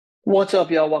What's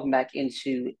up, y'all? Welcome back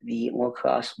into the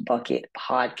Lacrosse Bucket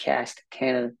Podcast.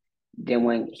 Tanner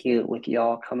Dimwing here with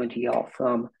y'all, coming to y'all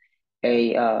from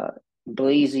a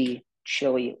breezy,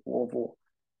 chilly Louisville,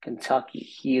 Kentucky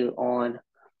here on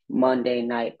Monday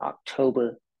night,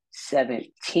 October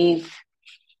 17th.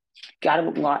 Got a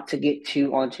lot to get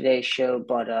to on today's show,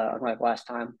 but unlike last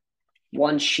time,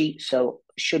 one sheet, so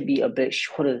should be a bit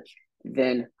shorter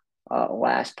than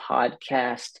last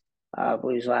podcast. I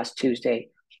believe it was last Tuesday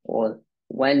or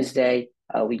Wednesday.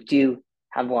 We do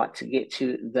have a lot to get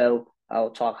to, though.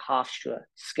 I'll talk Hofstra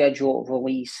schedule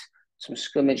release, some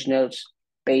scrimmage notes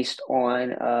based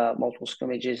on multiple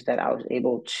scrimmages that I was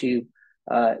able to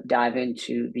dive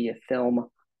into via film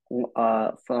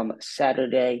from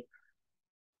Saturday.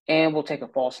 And we'll take a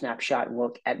fall snapshot and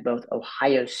look at both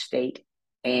Ohio State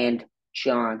and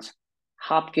Johns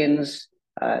Hopkins,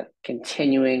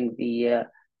 continuing the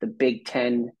Big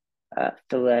Ten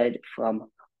thread from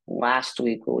last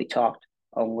week where we talked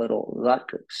a little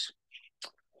Rutgers.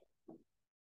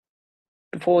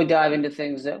 Before we dive into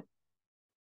things, though,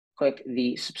 click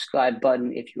the subscribe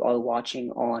button if you are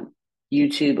watching on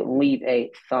YouTube. Leave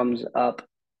a thumbs up,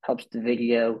 helps the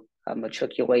video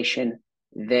matriculation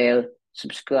there.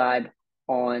 Subscribe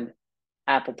on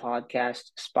Apple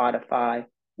Podcasts, Spotify.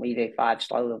 Leave a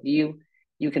 5-star review.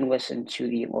 You can listen to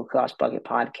the Lacrosse Bucket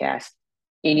Podcast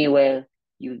anywhere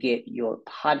you get your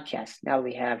podcast. Now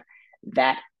we have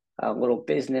that little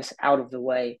business out of the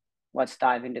way. Let's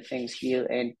dive into things here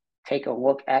and take a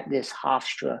look at this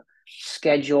Hofstra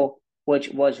schedule, which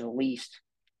was released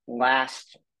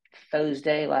last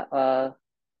Thursday,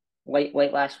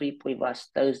 late last week, I believe last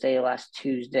Thursday, last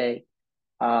Tuesday,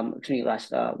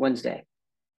 last Wednesday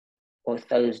or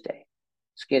Thursday.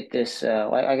 Let's get this,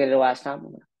 like I did it last time. I'm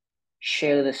going to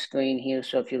share the screen here.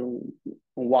 So if you're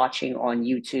watching on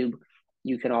YouTube,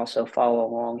 you can also follow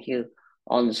along here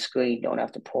on the screen. Don't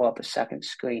have to pull up a second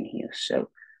screen here.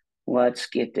 So let's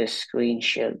get this screen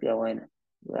share going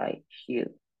right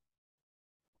here.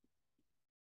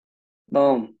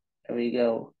 Boom. There we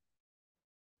go.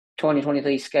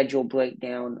 2023 schedule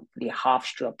breakdown for the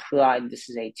Hofstra Pride. This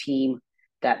is a team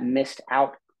that missed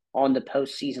out on the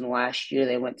postseason last year.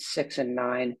 They went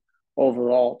 6-9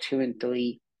 overall,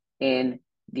 2-3 in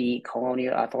the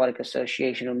Colonial Athletic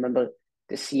Association. Remember,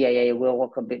 the CAA will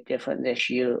look a bit different this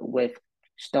year with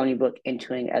Stony Brook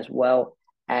entering as well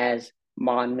as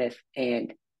Monmouth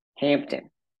and Hampton.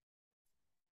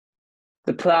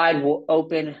 The Pride will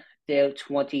open their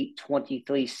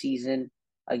 2023 season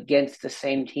against the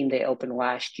same team they opened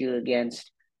last year against,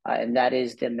 and that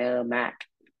is the Merrimack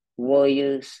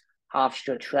Warriors.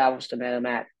 Hofstra travels to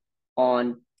Merrimack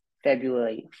on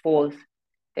February 4th.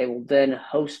 They will then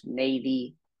host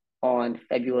Navy on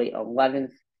February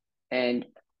 11th, and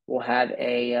we'll have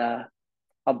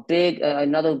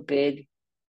another big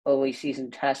early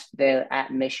season test there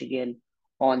at Michigan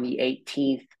on the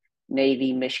 18th.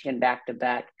 Navy, Michigan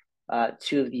back-to-back,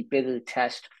 two of the bigger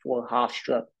tests for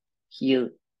Hofstra here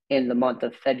in the month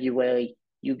of February.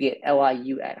 You get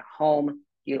LIU at home.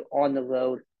 You're on the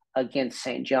road against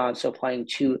St. John, so playing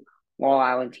two Long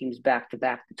Island teams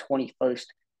back-to-back, the 21st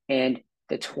and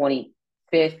the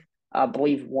 25th. I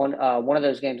believe one of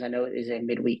those games I know is a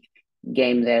midweek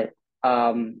game there,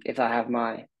 if I have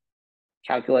my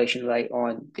calculation right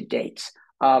on the dates.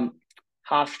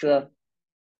 Hofstra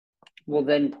will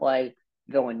then play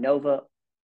Villanova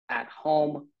at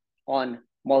home on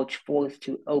March 4th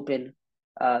to open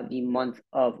the month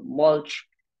of March.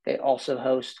 They also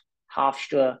host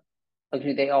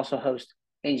They also host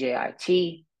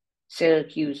NJIT,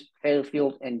 Syracuse,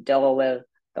 Fairfield, and Delaware,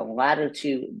 the latter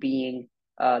two being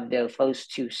their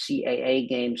first two CAA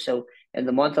games. So in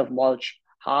the month of March,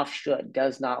 Hofstra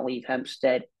does not leave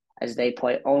Hempstead as they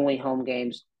play only home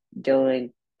games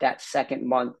during that second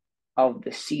month of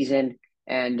the season.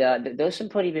 And there's some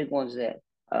pretty big ones there.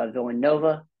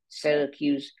 Villanova,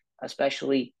 Syracuse,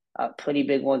 especially pretty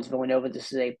big ones. Villanova,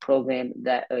 this is a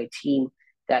team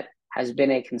that has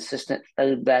been a consistent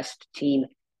third best team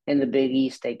in the Big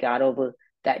East. They got over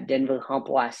that Denver hump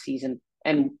last season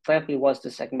and frankly was the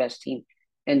second best team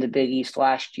in the Big East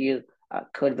last year.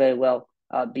 Could very well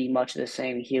be much the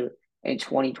same here in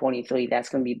 2023. That's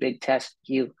going to be a big test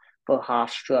here for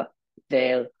Hofstra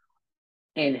there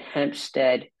in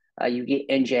Hempstead. You get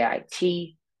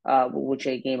NJIT, which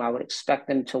a game I would expect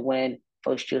them to win.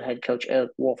 First-year head coach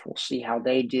Eric Wolf. We'll see how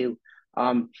they do.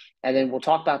 And then we'll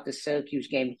talk about the Syracuse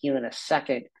game here in a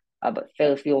second. But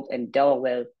Fairfield and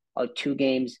Delaware are two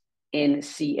games in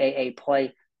CAA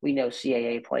play. We know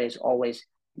CAA play is always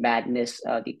madness,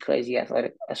 the Crazy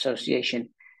Athletic Association,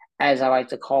 as I like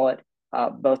to call it.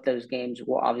 Both those games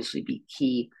will obviously be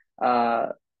key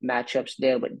matchups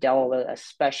there, but Delaware,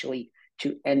 especially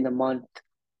to end the month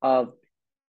of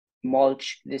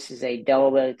March. This is a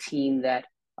Delaware team that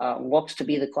looks to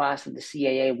be the class of the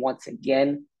CAA once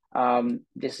again.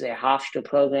 This is a Hofstra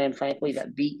program, frankly,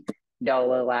 that beat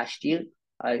Delaware last year.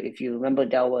 If you remember,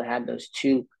 Delaware had those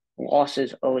two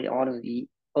losses early on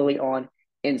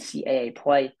in CAA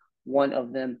play. One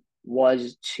of them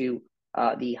was to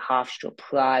the Hofstra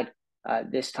Pride.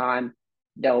 This time,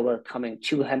 Delaware coming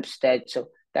to Hempstead, so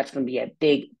that's going to be a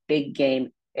big game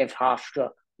if Hofstra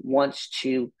wants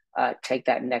to take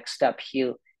that next step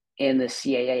here in the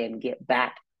CAA and get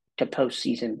back to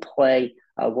postseason play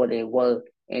where they were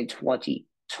in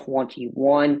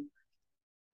 2021.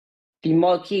 The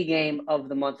marquee game of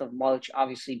the month of March,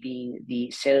 obviously, being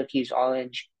the Syracuse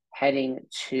Orange heading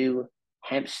to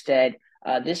Hempstead.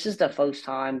 This is the first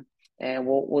time, and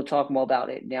we'll talk more about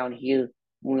it down here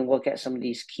when we look at some of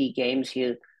these key games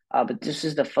here. But this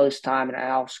is the first time, and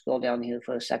I'll scroll down here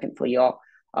for a second for y'all.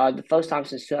 The first time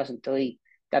since 2003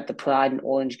 that the Pride and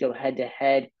Orange go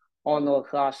head-to-head on the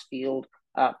lacrosse field.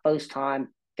 First time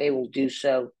they will do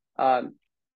so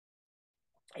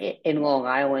in Long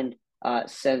Island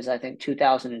since, I think,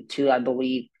 2002, I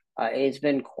believe. It's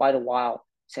been quite a while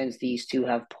since these two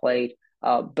have played.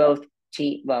 Both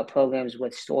programs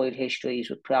with storied histories,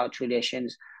 with proud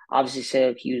traditions. Obviously,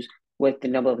 Syracuse, with the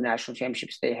number of national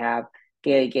championships they have,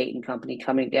 Gary Gait and company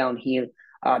coming down here.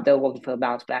 They're looking for a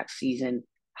bounce-back season.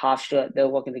 Hofstra, they're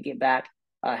looking to get back,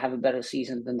 have a better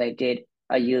season than they did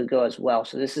a year ago as well.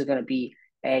 So this is going to be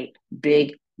a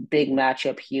big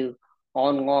matchup here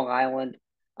on Long Island.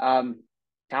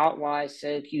 Talent-wise,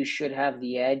 Syracuse should have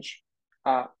the edge.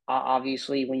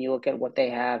 Obviously, when you look at what they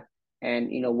have and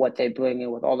what they bring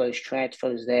in with all those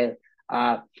transfers there.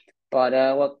 But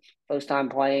look, first time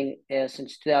playing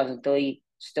since 2003,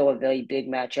 still a very big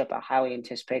matchup, a highly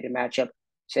anticipated matchup.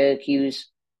 Syracuse,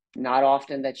 not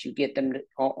often that you get them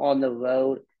on the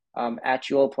road at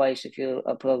your place if you're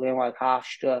a program like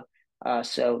Hofstra.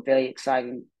 So very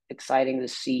exciting to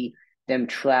see them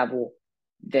travel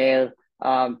there.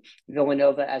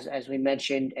 Villanova, as we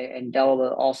mentioned, and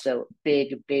Delaware also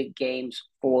big games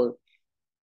for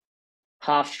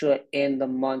Hofstra in the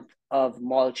month of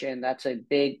March, and that's a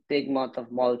big month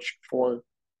of March for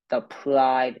the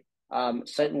Pride.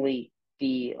 Certainly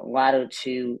the latter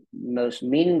two most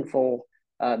meaningful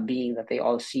being that they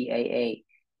are CAA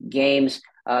games.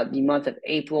 The month of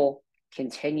April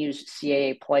continues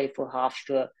CAA play for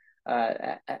Hofstra,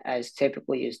 as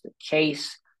typically is the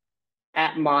case.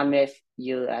 At Monmouth,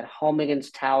 you're at home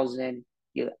against Towson,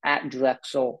 you're at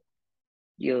Drexel,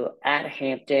 you're at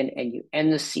Hampton, and you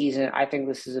end the season. I think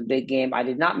this is a big game. I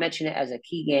did not mention it as a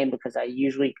key game because I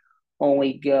usually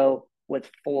only go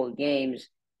with 4 games,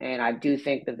 and I do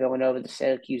think the Villanova, the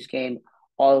Syracuse game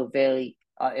are very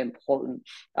important.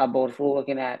 But if we're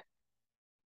looking at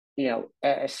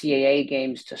CAA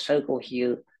games to circle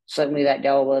here, certainly that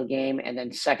Delaware game, and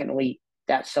then secondly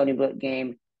that Stony Brook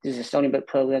game. This is a Stony Brook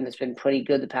program that's been pretty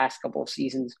good the past couple of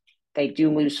seasons. They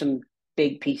do lose some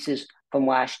big pieces from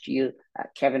last year.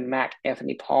 Kevin Mack,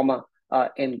 Anthony Palmer,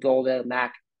 and Golda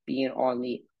Mack being on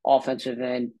the offensive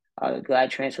end, the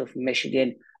grad transfer from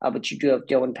Michigan. But you do have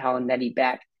Dylan Palinetti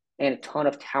back and a ton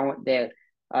of talent there.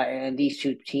 And these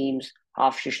two teams,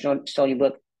 Hofstra, Stony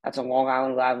Brook, that's a Long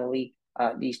Island rivalry.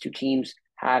 These two teams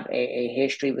have a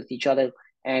history with each other,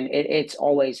 and it's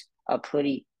always a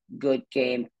pretty good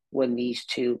game when these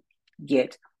two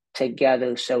get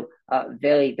together. So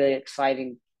very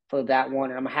exciting for that one.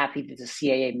 And I'm happy that the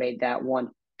CAA made that one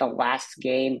the last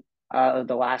game of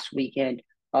the last weekend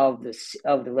of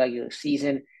the regular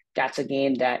season. That's a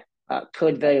game that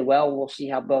could very well, we'll see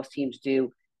how both teams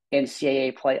do in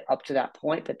CAA play up to that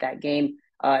point. But that game,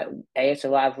 it's a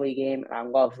rivalry game. I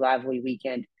love rivalry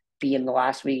weekend being the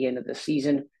last weekend of the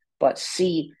season. But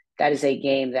C, that is a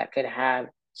game that could have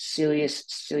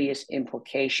serious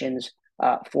implications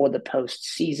for the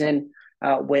postseason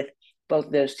with both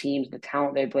of those teams, the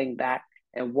talent they bring back,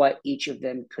 and what each of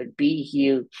them could be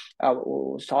here. I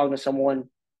was talking to someone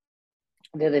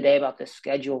the other day about the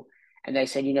schedule, and they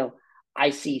said,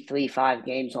 I see 3-5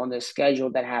 games on this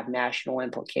schedule that have national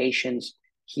implications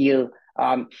here,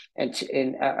 and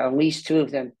at least 2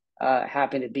 of them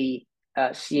happen to be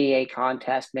CAA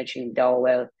contest, mentioning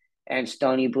Delaware and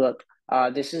Stony Brook.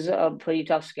 This is a pretty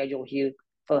tough schedule here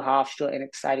for Hofstra, an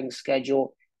exciting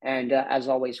schedule. And as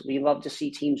always, we love to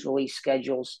see teams release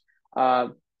schedules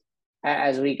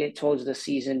as we get towards the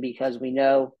season, because we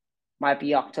know it might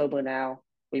be October now.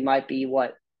 We might be,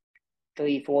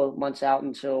 3-4 months out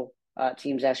until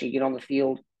teams actually get on the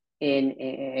field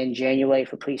in January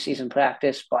for preseason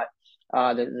practice. But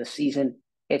the season,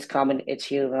 it's coming. It's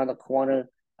here around the corner.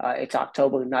 It's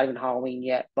October, not even Halloween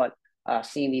yet, but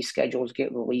seeing these schedules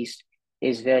get released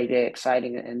is very, very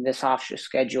exciting. And this Hofstra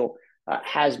schedule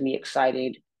has me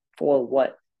excited for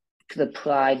what the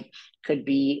Pride could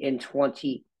be in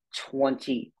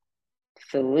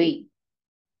 2023.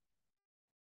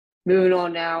 Moving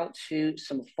on now to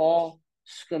some fall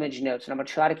scrimmage notes, and I'm going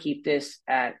to try to keep this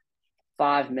at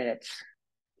 5 minutes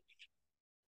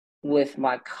with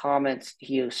my comments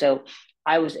here. So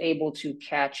I was able to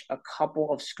catch a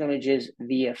couple of scrimmages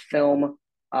via film,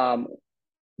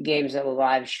 games that were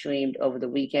live streamed over the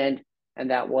weekend, and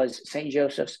that was St.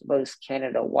 Joseph's versus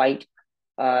Canada White,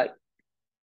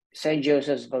 St.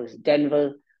 Joseph's versus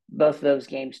Denver. Both of those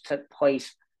games took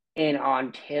place in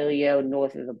Ontario,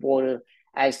 north of the border,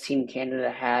 as Team Canada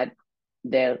had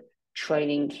their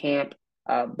training camp.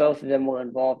 Both of them were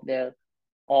involved there.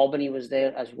 Albany was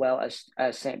there as well as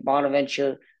St.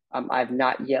 Bonaventure. I've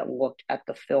not yet looked at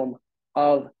the film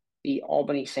of the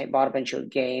Albany-St. Bonaventure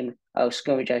game,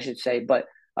 scrimmage, I should say, but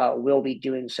we'll be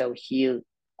doing so here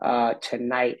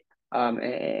tonight,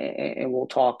 and we'll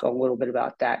talk a little bit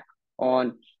about that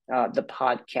on the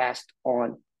podcast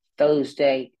on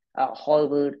Thursday.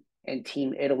 Harvard and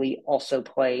Team Italy also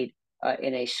played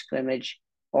in a scrimmage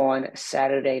on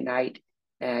Saturday night,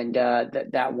 and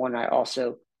that one I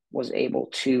also was able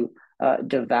to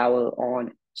devour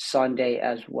on Sunday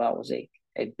as well. It was a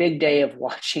big day of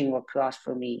watching lacrosse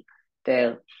for me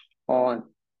there on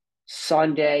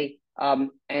Sunday.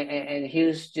 And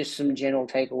here's just some general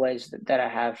takeaways that I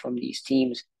have from these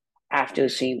teams after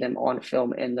seeing them on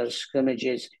film in those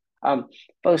scrimmages.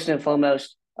 First and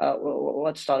foremost,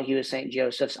 let's start here with St.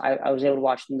 Joseph's. I was able to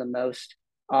watch them the most.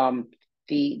 I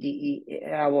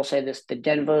will say this: the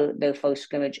Denver, their first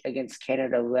scrimmage against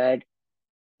Canada Red,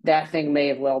 that thing may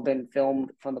have well been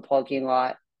filmed from the parking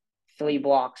lot 3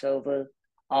 blocks over.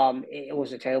 It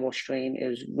was a terrible stream. It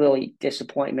was really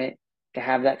disappointment to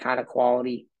have that kind of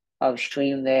quality of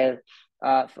stream there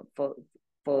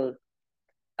for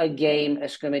a game, a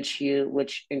scrimmage here,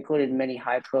 which included many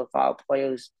high-profile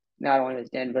players, not only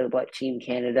with Denver, but Team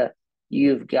Canada.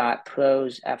 You've got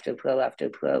pros after pro after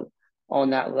pro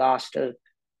on that roster.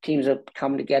 Teams have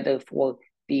come together for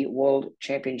the World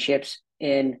Championships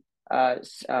in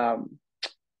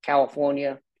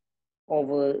California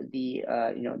over the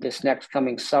this next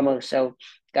coming summer. So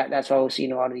that's why we're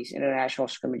seeing a lot of these international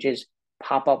scrimmages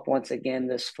pop up once again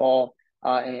this fall.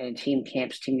 And team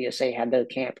camps, Team USA had their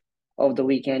camp over the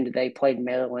weekend. They played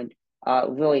Maryland.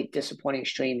 Really disappointing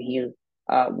stream here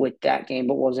with that game,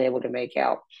 but was able to make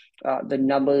out the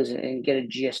numbers and get a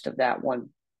gist of that one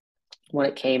when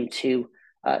it came to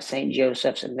St.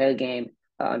 Joseph's and their game.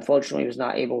 Unfortunately, was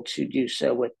not able to do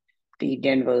so with the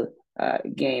Denver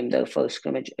game, their first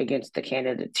scrimmage against the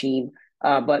Canada team.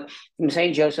 But from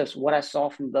St. Joseph's, what I saw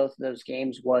from both of those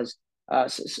games was,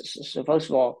 so first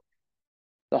of all,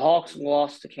 the Hawks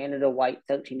lost to Canada White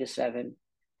 13-7,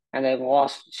 and they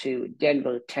lost to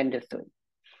Denver 10-3.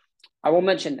 I will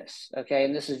mention this, okay,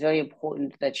 and this is very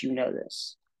important that you know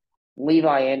this.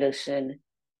 Levi Anderson,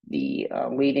 the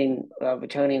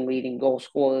returning leading goal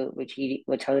scorer,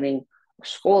 returning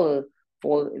scorer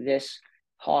for this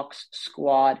Hawks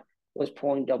squad, was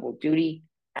pulling double duty,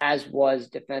 as was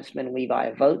defenseman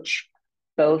Levi Voch.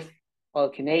 Both are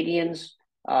Canadians,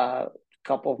 a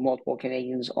couple of multiple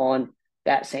Canadians on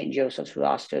that St. Joseph's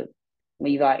roster.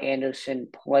 Levi Anderson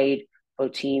played for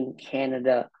Team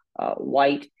Canada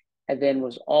White, and then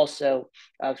was also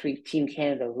Team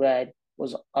Canada Red,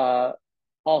 was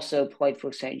also played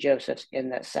for St. Joseph's in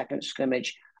that second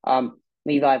scrimmage.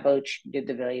 Levi Voch did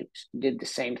the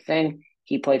same thing.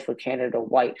 He played for Canada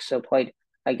White, so played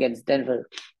against Denver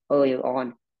earlier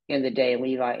on in the day.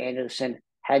 Levi Anderson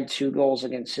had 2 goals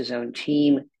against his own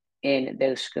team in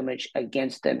their scrimmage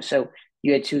against them. So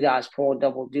you had 2 guys pulling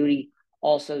double duty.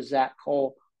 Also, Zach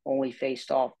Cole only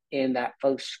faced off in that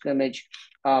first scrimmage,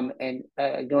 and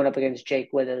going up against Jake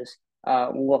Withers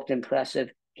looked impressive.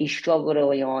 He struggled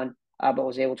early on, but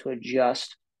was able to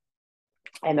adjust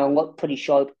and looked pretty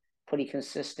sharp, pretty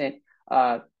consistent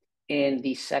in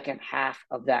the second half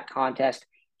of that contest.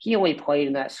 He only played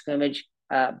in that scrimmage,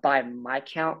 by my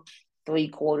count, 3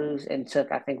 quarters, and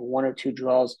took, I think, 1 or 2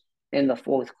 draws in the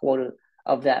fourth quarter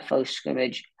of that first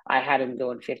scrimmage. I had him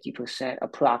going 50%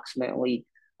 approximately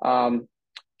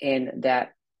in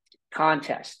that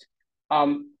contest.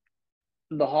 The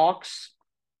Hawks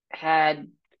had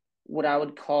what I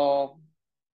would call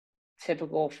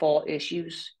typical fall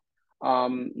issues.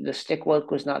 The stick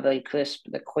work was not very crisp.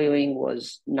 The clearing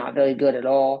was not very good at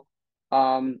all.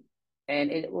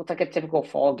 And it looked like a typical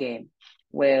fall game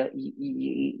where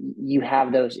you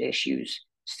have those issues.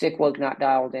 Stick work not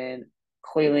dialed in,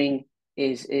 clearing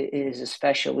is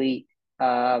especially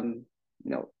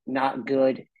not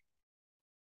good.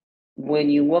 When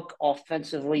you look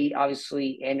offensively,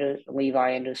 obviously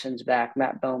Levi Anderson's back,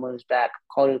 Matt Boma's back,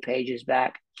 Carter Page is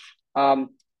back, and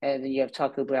then you have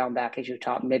Tucker Brown back as your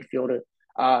top midfielder.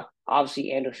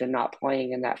 Obviously Anderson not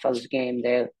playing in that first game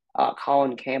there.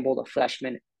 Colin Campbell, the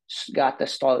freshman, got the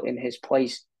start in his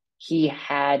place.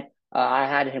 I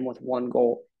had him with 1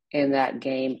 goal in that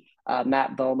game.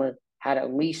 Matt Boma had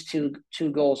at least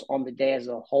two goals on the day as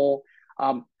a whole.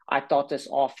 I thought this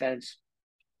offense,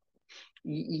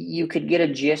 you could get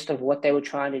a gist of what they were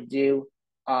trying to do.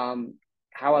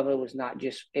 However, it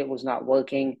was not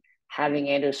working. Having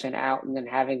Anderson out and then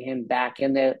having him back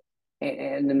in there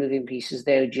and the moving pieces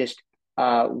there just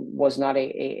was not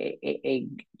a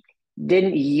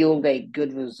didn't yield a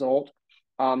good result.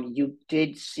 You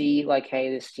did see like,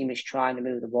 hey, this team is trying to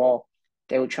move the ball.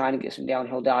 They were trying to get some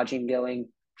downhill dodging going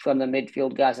from the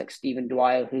midfield guys like Stephen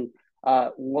Dwyer, who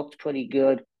looked pretty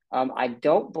good. I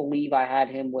don't believe I had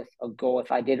him with a goal. If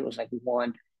I did, it was like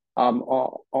 1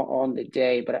 on the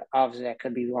day, but obviously I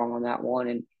could be wrong on that one.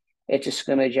 And it's a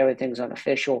scrimmage; everything's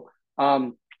unofficial.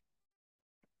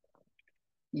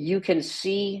 You can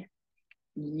see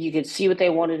what they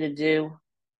wanted to do,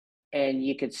 and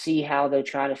you could see how they're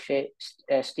trying to fit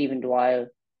Stephen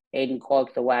Dwyer, Aiden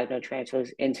Clark, the Wagner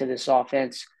transfers into this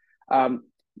offense.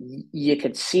 You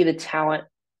could see the talent,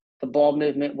 the ball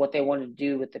movement, what they wanted to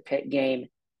do with the Pitt game.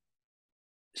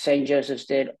 St. Joseph's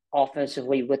did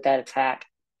offensively with that attack.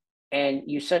 And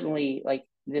you certainly, like,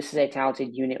 this is a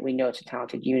talented unit. We know it's a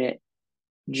talented unit.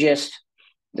 Just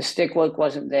the stick work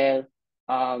wasn't there.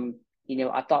 I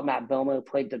thought Matt Boma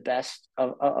played the best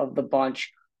of the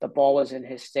bunch. The ball was in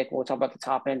his stick. We'll talk about the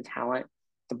top end talent.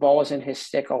 The ball was in his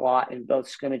stick a lot in both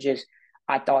scrimmages.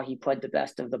 I thought he played the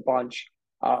best of the bunch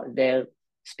there.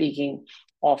 Speaking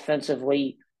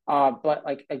offensively, but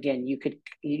like again, you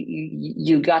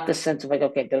got the sense of like,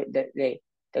 okay,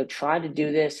 they're trying to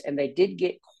do this, and they did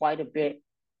get quite a bit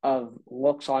of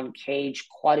looks on Cage,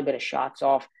 quite a bit of shots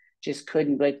off, just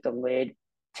couldn't break the lid.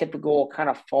 Typical kind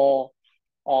of fall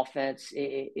offense,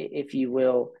 if you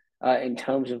will, in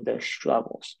terms of their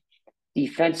struggles.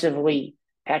 Defensively,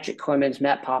 Patrick Clemens,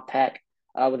 Matt Popek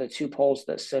were the 2 polls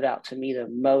that stood out to me the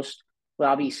most.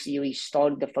 Robbie Seeley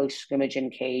started the first scrimmage in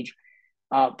Cage,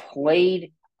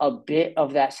 played a bit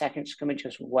of that second scrimmage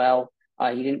as well.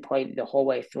 He didn't play the whole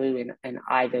way through in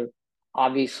either.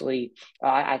 Obviously,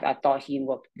 I thought he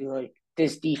looked good.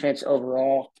 This defense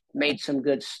overall made some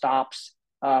good stops.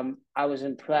 I was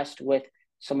impressed with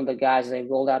some of the guys. They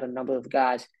rolled out a number of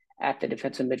guys at the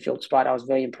defensive midfield spot. I was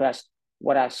very impressed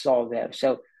what I saw there.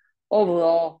 So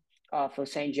overall, for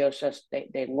St. Joseph's,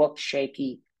 they looked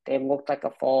shaky. They looked like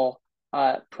a fall.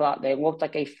 They looked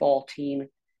like a fall team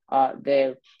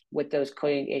there with those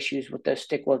clearing issues, with those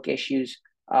stick work issues.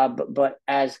 But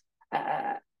as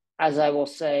I will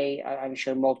say, I'm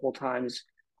sure multiple times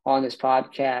on this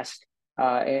podcast,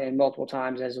 and multiple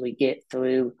times as we get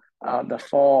through the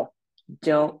fall,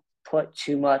 don't put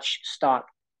too much stock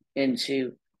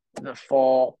into the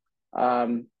fall,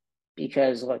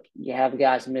 because look, you have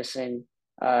guys missing.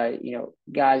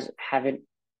 Guys haven't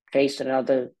faced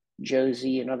another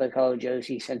color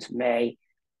jersey since May.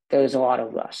 There's a lot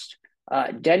of rust.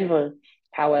 Denver,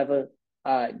 however,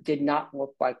 did not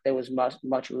look like there was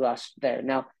much rust there.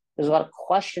 Now, there's a lot of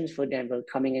questions for Denver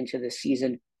coming into the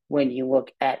season when you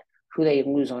look at who they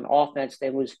lose on offense. They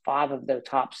lose 5 of their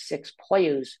top 6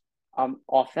 players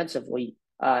offensively.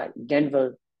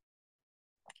 Denver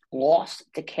lost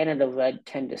to Canada Red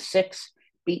 10-6,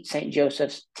 beat St.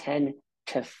 Joseph's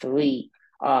 10-3.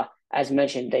 As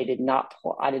mentioned,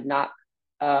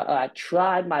 I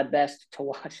tried my best to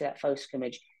watch that first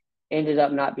scrimmage, ended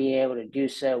up not being able to do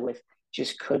so,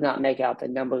 just could not make out the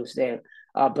numbers there.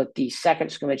 But the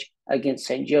second scrimmage against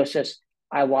St. Joseph's,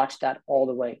 I watched that all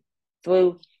the way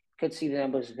through, could see the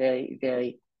numbers very,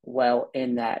 very well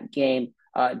in that game.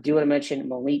 Do want to mention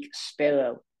Malik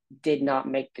Sparrow did not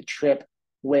make the trip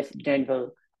with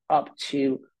Denver up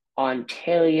to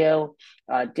Ontario.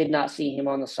 Did not see him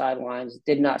on the sidelines,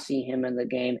 did not see him in the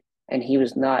game, and he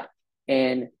was not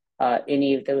in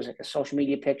there was like a social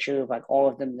media picture of like all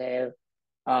of them there.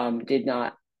 Did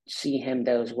not see him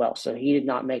there as well. So he did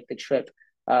not make the trip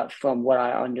from what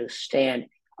I understand.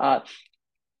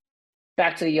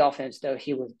 Back to the offense, though,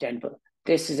 here with Denver.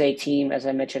 This is a team, as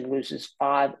I mentioned, loses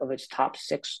 5 of its top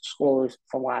 6 scorers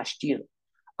from last year.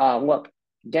 Look,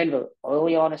 Denver,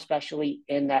 early on, especially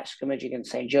in that scrimmage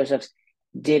against St. Joseph's,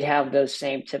 did have those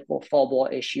same typical fall ball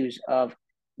issues of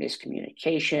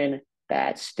miscommunication,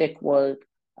 bad stick work.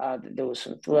 There was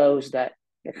some throws that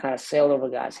kind of sailed over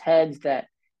guys' heads that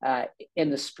in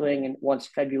the spring, and once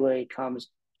February comes,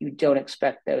 you don't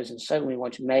expect those, and certainly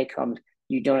once May comes,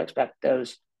 you don't expect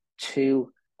those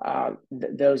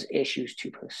those issues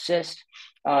to persist.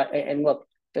 And look,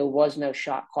 there was no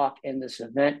shot clock in this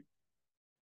event.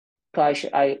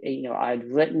 I'd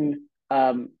written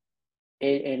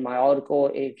in my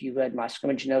article, if you read my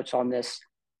scrimmage notes on this,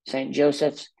 St.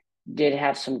 Joseph's did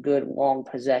have some good long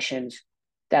possessions.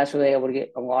 That's where they were able to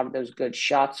get a lot of those good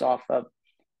shots off of.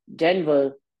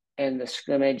 Denver in the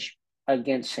scrimmage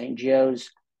against St.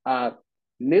 Joe's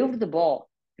moved the ball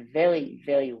very,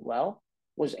 very well,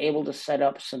 was able to set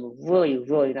up some really,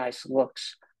 really nice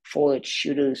looks for its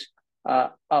shooters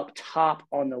up top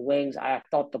on the wings. I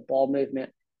thought the ball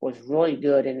movement was really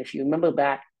good. And if you remember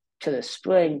back to the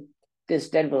spring, this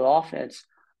Denver offense,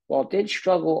 while it did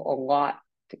struggle a lot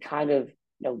to kind of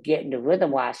get into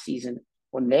rhythm last season,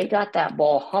 when they got that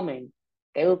ball humming,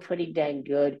 they were pretty dang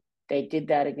good. They did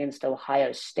that against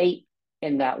Ohio State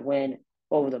in that win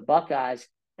over the Buckeyes,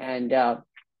 and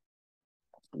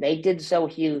they did so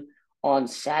here on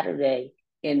Saturday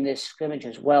in this scrimmage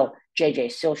as well. J.J.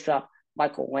 Silstrop,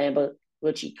 Michael Lambert,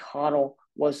 Richie Connell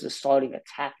was the starting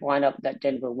attack lineup that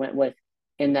Denver went with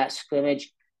in that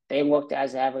scrimmage. They looked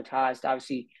as advertised.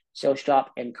 Obviously, Silstrop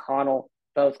and Connell,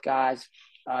 both guys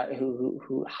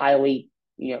who highly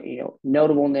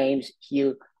notable names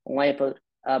here. Lambert,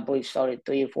 I believe, started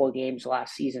 3 or 4 games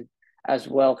last season as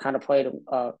well. Kind of played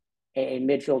a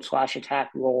midfield /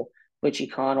 attack role. Richie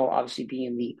Connell, obviously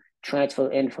being the transfer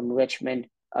in from Richmond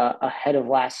ahead of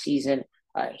last season.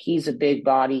 He's a big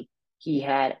body. He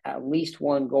had at least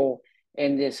 1 goal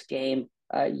in this game.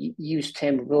 Used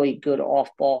him really good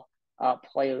off-ball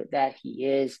player that he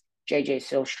is. J.J.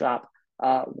 Silstrop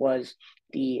was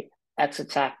the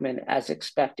ex-attackman as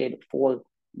expected for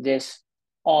this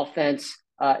offense.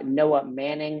 Noah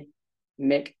Manning,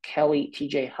 Mick Kelly,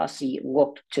 TJ Hussey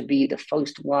looked to be the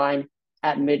first line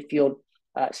at midfield.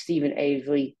 Stephen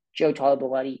Avery, Joe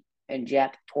Tarbaletti, and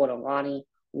Jack Tortolani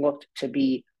looked to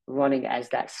be running as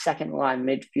that second line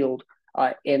midfield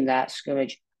in that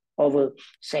scrimmage over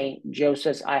St.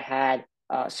 Joseph's. I had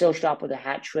Silstrop with a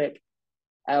hat trick,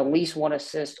 at least 1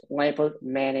 assist. Lambert,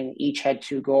 Manning each had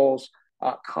 2 goals.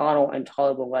 Connell and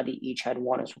Tarbaletti each had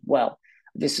 1 as well.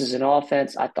 This is an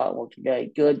offense I thought looked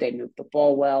very good. They moved the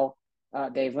ball well.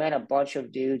 They ran a bunch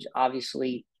of dudes.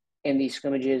 Obviously, in these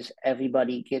scrimmages,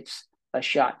 everybody gets a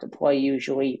shot to play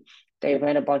usually. They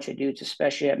ran a bunch of dudes,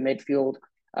 especially at midfield,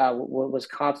 was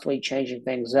constantly changing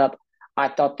things up. I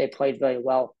thought they played very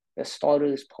well. The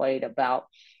starters played about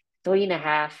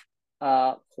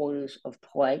 3.5 quarters of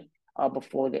play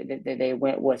before they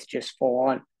went with just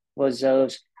full-on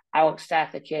reserves. Alex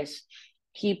Stathakis,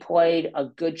 he played a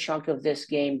good chunk of this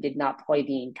game, did not play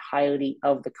the entirety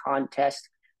of the contest,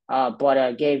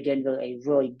 but gave Denver a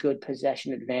really good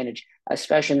possession advantage,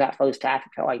 especially in that first half. I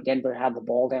felt like Denver had the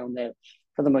ball down there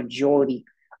for the majority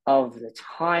of the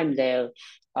time there,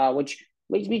 which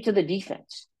leads me to the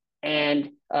defense. And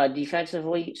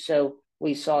defensively, so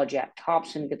we saw Jack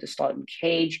Thompson get the start in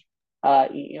cage.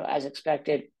 As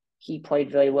expected, he played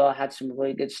very well, had some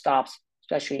really good stops,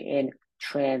 especially in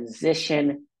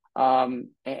transition.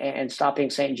 And stopping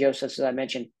St. Joseph's, as I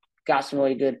mentioned, got some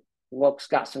really good looks,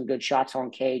 got some good shots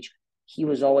on cage. He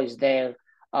was always there.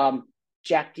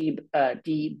 Jack D.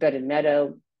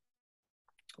 Benedetto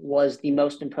was the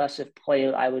most impressive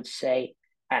player, I would say,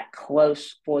 at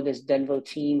close for this Denver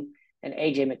team. And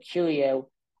AJ Mercurio,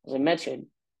 as I mentioned,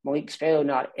 Malik Sparrow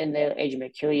not in there. AJ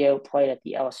Mercurio played at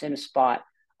the LSM spot,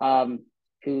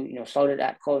 who started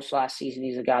at close last season.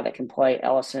 He's a guy that can play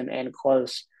LSM and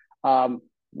close.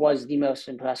 Was the most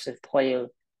impressive player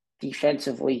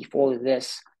defensively for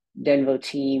this Denver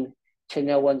team. To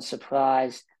no one's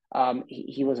surprise,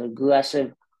 he was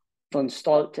aggressive from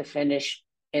start to finish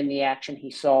in the action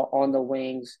he saw on the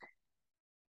wings,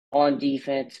 on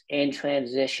defense, in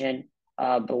transition.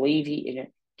 Believe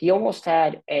he almost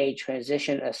had a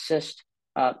transition assist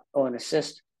or an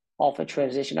assist off a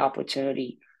transition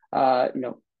opportunity.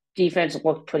 Defense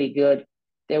looked pretty good.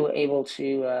 They were able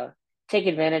to take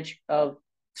advantage of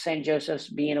St. Joseph's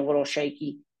being a little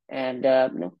shaky, and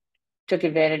took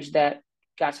advantage that,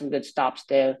 got some good stops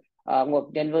there.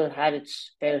 Look, Denver had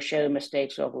its fair share of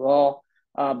mistakes overall,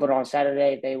 but on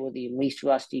Saturday they were the least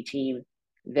rusty team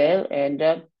there, and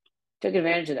took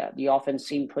advantage of that. The offense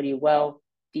seemed pretty well.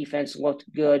 Defense looked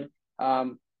good.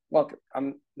 Look,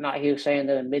 I'm not here saying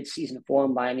they're in mid-season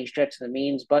form by any stretch of the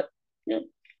means, but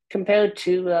compared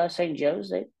to St. Joe's,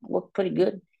 they looked pretty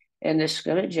good in this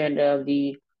scrimmage, and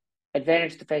the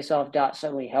advantage to face-off dot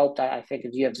certainly helped. I think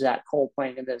if you have Zach Cole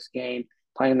playing in this game,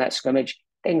 playing in that scrimmage,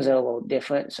 things are a little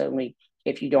different. Certainly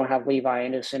if you don't have Levi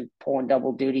Anderson pulling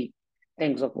double duty,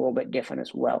 things look a little bit different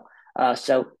as well.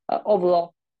 So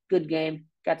overall, good game.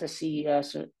 Got to see a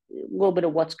little bit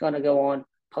of what's going to go on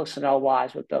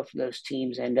personnel-wise with both of those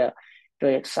teams, and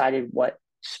very excited what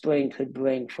spring could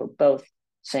bring for both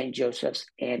St. Joseph's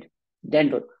and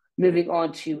Denver. Moving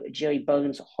on to Jerry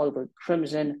Burns' Harvard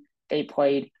Crimson. They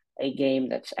played a game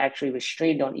that's actually was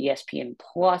streamed on ESPN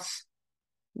Plus,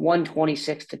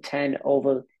 126-10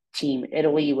 over Team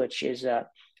Italy, which is a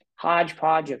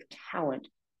hodgepodge of talent,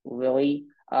 really.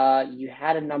 You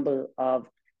had a number of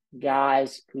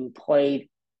guys who played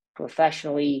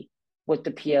professionally with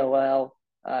the PLL.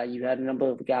 You had a number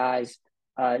of guys,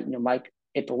 Mike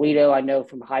Ippolito, I know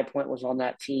from High Point, was on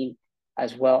that team,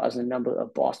 as well as a number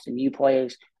of Boston U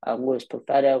players, Louis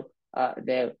Perfetto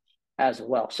there as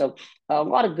well. So a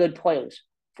lot of good players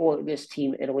for this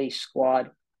Team Italy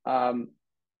squad that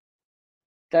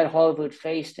Harvard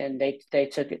faced, and they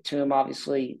took it to him.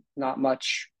 Obviously, not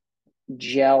much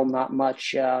gel, not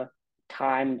much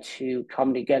time to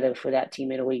come together for that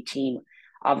Team Italy team.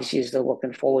 Obviously, as they're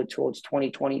looking forward towards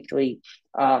 2023.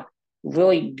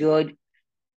 Really good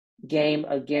game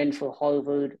again for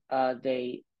Harvard.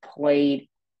 They played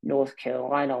North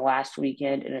Carolina last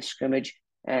weekend in a scrimmage,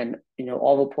 and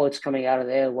all reports coming out of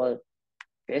there were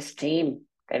this team,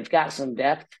 they've got some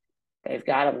depth. They've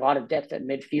got a lot of depth at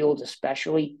midfield,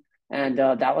 especially, and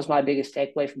that was my biggest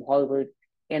takeaway from Harvard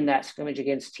in that scrimmage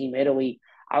against Team Italy.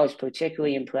 I was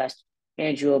particularly impressed.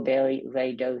 Andrew Bailey,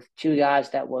 Ray Doth, two guys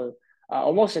that were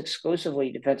almost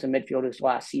exclusively defensive midfielders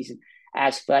last season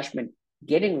as freshmen,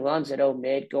 getting runs at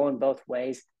mid, going both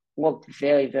ways, looked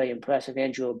very, very impressive.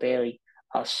 Andrew Bailey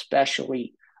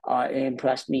especially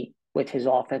impressed me with his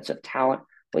offensive talent. I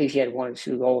believe he had 1 or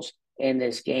 2 goals in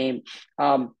this game.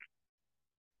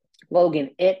 Logan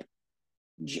Ip,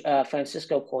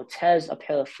 Francisco Cortez, a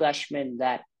pair of freshmen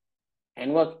that,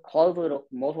 and look, Harvard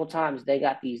multiple times, they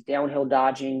got these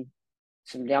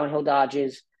some downhill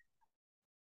dodges,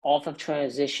 off of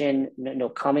transition,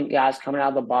 guys coming out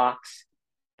of the box.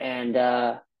 And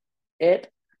Ip,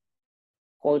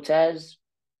 Cortez,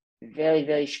 very,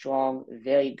 very strong,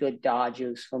 very good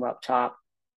dodgers from up top.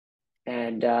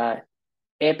 And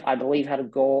Ip, I believe, had a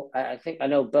goal. I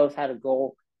know both had a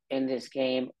goal in this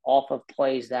game off of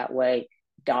plays that way,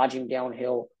 dodging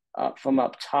downhill from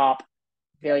up top.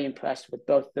 Very impressed with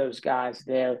both those guys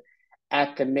there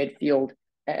at the midfield.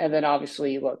 And then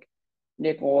obviously, look,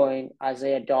 Nick Loring,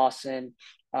 Isaiah Dawson,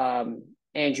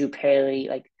 Andrew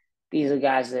Perry, these are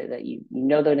guys that you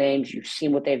know their names. You've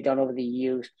seen what they've done over the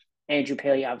years. Andrew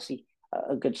Perry, obviously,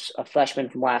 a freshman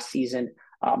from last season.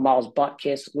 Miles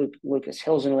Butkus, Lucas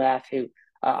Hilsenrath, who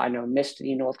I know missed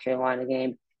the North Carolina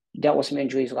game, dealt with some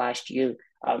injuries last year.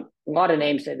 A lot of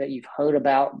names that you've heard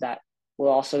about that were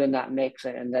also in that mix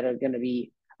and that are going to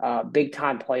be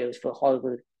big-time players for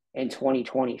Harvard in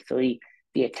 2023.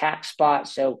 The attack spot.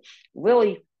 So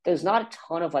really, there's not a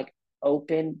ton of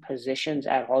open positions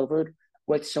at Harvard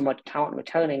with so much talent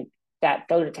returning. That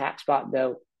third attack spot,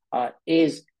 though,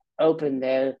 is open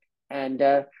there.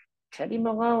 And Teddy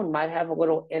Malone might have a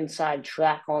little inside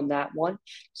track on that one.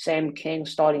 Sam King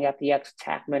starting at the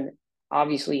ex-attackman.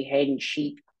 Obviously, Hayden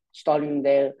Sheep starting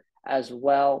there as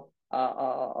well,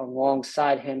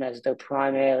 alongside him as their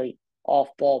primary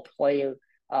off-ball player.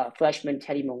 Freshman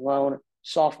Teddy Malone,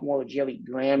 sophomore Joey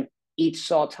Graham, each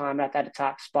saw time at that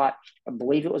attack spot. I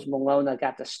believe it was Malone that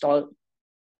got the start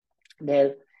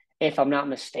there, if I'm not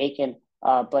mistaken.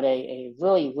 But a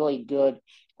really, really good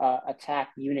attack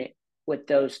unit with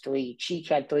those three. Cheek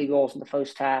had 3 goals in the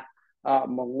first half.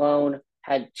 Malone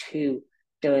had 2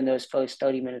 during those first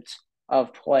 30 minutes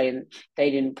of play, and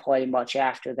they didn't play much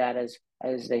after that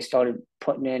as they started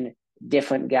putting in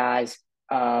different guys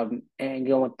and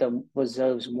going with the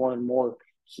reserves more and more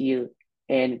here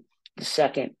in the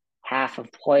second half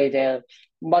of play there.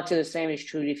 Much of the same is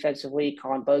true defensively.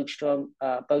 Colin Bergstrom,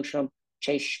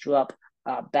 Chase Strupp,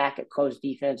 back at close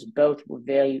defense. Both were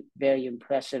very, very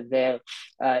impressive there.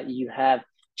 You have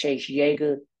Chase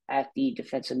Yeager at the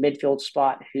defensive midfield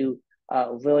spot, who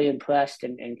really impressed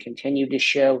and continued to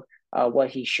show what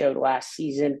he showed last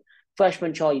season.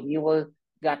 Freshman Charlie Mueller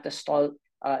got the start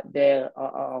there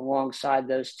alongside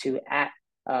those two at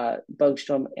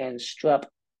Bergstrom and Strupp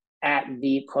at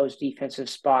the close defensive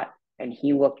spot, and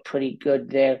he looked pretty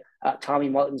good there. Tommy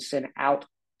Martinson out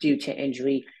due to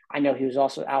injury. I know he was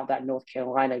also out that North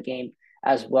Carolina game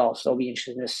as well, so it'll be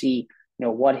interesting to see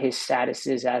what his status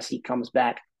is as he comes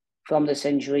back from this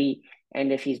injury,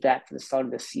 and if he's back for the start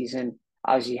of the season.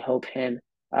 Obviously, hope him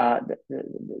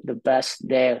the best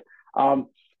there.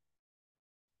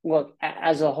 look,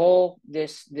 as a whole,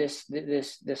 this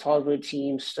Harvard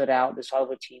team stood out. This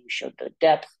Harvard team showed their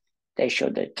depth, they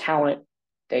showed their talent,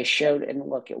 they showed, and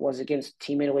look, it was against a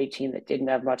Team Italy team that didn't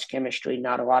have much chemistry,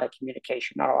 not a lot of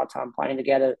communication, not a lot of time playing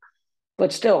together,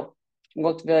 but still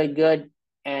looked very good.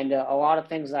 And a lot of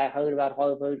things I heard about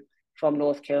Harvard from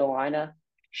North Carolina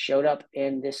showed up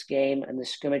in this game and the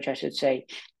scrimmage, I should say,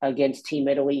 against Team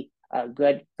Italy.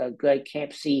 Greg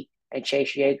Campsey and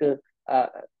Chase Yeager.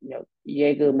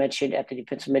 Yeager mentioned at the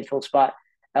defensive midfield spot.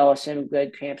 Ellison,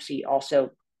 Greg Campsey also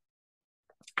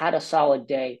had a solid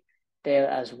day there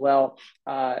as well.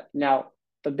 Now,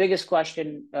 the biggest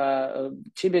question,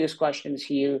 two biggest questions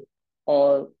here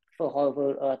are for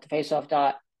Harvard at the faceoff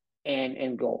dot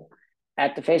and goal.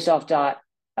 At the faceoff dot,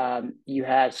 you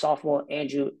had sophomore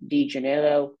Andrew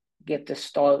DiGennaro get the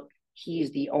start.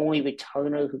 He's the only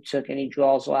returner who took any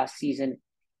draws last season.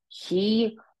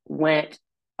 He went,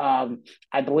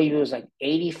 I believe it was like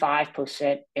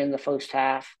 85% in the first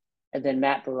half. And then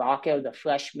Matt Baracco, the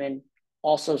freshman,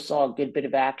 also saw a good bit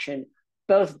of action.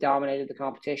 Both dominated the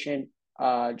competition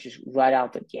just right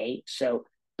out the gate. So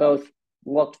both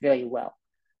looked very well.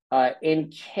 In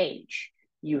cage,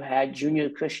 you had junior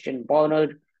Christian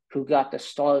Barnard, who got the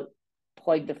start,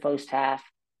 played the first half.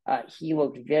 He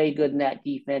looked very good in that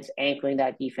defense, anchoring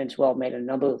that defense well, made a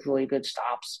number of really good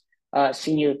stops.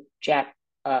 Senior Jack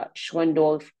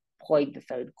Schlendorf played the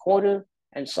third quarter,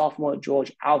 and sophomore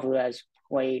George Alvarez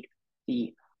played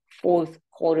the fourth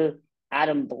quarter.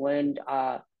 Adam Blend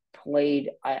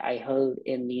played, I heard,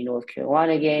 in the North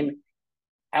Carolina game.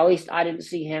 At least I didn't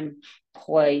see him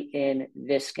play in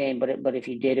this game, but if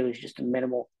he did, it was just a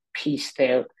minimal piece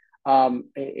there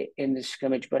in the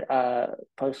scrimmage. But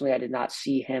personally, I did not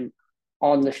see him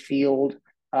on the field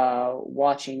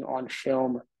watching on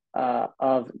film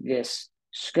of this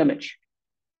scrimmage.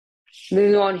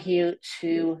 Moving on here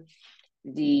to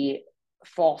the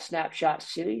fall snapshot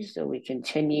series that we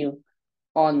continue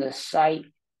on the site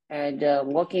and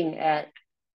looking at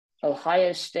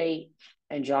Ohio State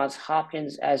and Johns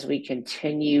Hopkins as we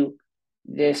continue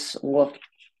this look,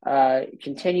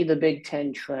 continue the Big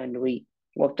Ten trend. We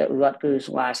looked at Rutgers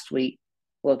last week,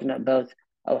 looking at both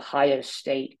Ohio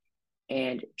State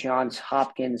and Johns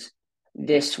Hopkins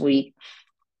this week.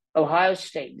 Ohio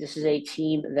State, this is a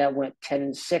team that went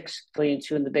 10-6,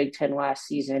 3-2 in the Big Ten last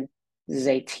season. This is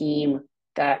a team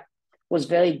that was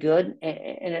very good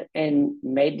and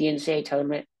made the NCAA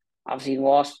tournament. Obviously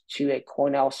lost to a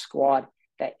Cornell squad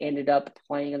that ended up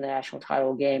playing in the national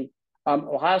title game.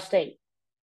 Ohio State,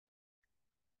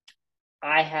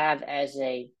 I have as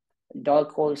a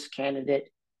dark horse candidate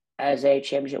as a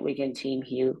championship weekend team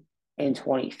here in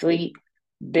 23.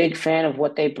 Big fan of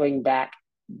what they bring back.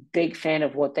 Big fan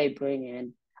of what they bring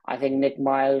in. I think Nick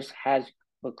Myers has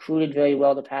recruited very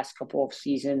well the past couple of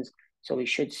seasons, so we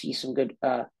should see some good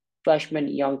freshman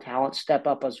young talent step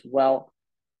up as well.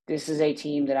 This is a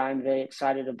team that I'm very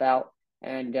excited about.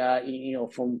 And,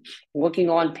 from looking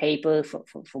on paper,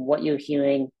 from what you're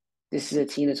hearing, this is a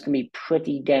team that's going to be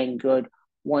pretty dang good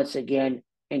once again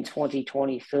in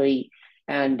 2023.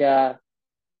 And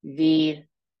the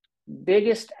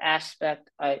biggest aspect,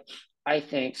 I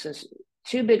think, so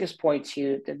two biggest points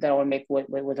here that I want to make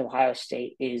with Ohio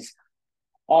State is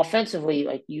offensively,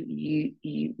 like you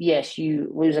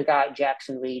lose a guy,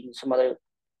 Jackson Reed, and some other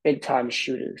big time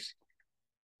shooters,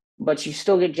 but you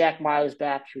still get Jack Myers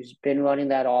back, who's been running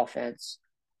that offense.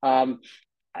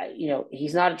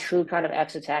 He's not a true kind of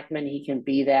ex-attackman. He can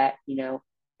be that,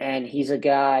 and he's a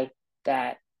guy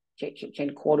that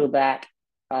can quarterback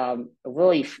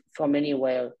really from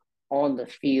anywhere on the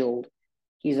field.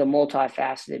 He's a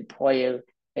multifaceted player,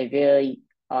 a very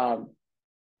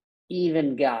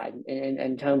even guy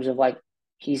in terms of like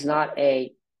he's not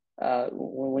a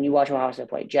when you watch Ohio State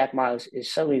play, Jack Myers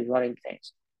is certainly running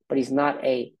things, but he's not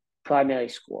a primary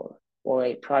scorer or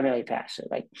a primary passer.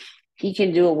 Like he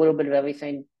can do a little bit of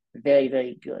everything very,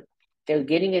 very good. They're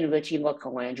getting in Richie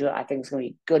LaCalandra. I think it's going to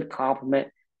be a good compliment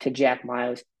to Jack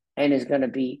Myers and is going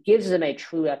to gives them a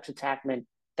true ex-attackman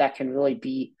that can really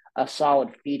be a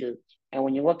solid feeder. And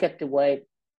when you look at the way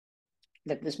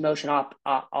that this motion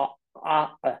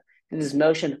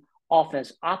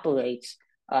offense operates,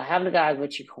 having a guy like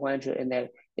Richie Calandra in there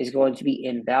is going to be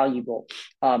invaluable.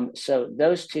 So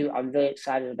those two I'm very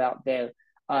excited about there.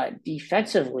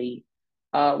 Defensively,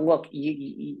 look,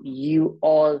 you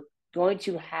are going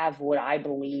to have what I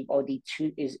believe are the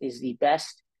two is the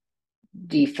best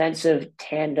defensive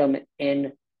tandem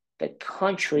in the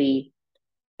country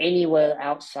anywhere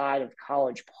outside of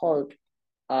College Park.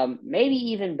 Maybe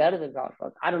even better than College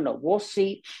Park. I don't know. We'll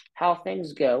see how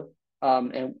things go.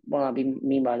 And what I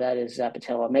mean by that is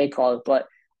Patella may call it, but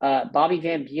Bobby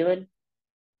Van Buren,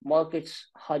 Marcus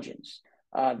Hudgens.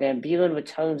 Van Buren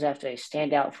returns after a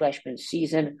standout freshman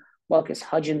season. Marcus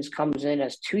Hudgens comes in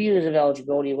as 2 years of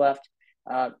eligibility left.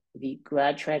 The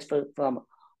grad transfer from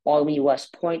Army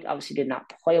West Point obviously did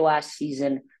not play last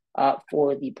season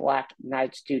for the Black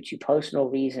Knights due to personal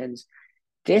reasons.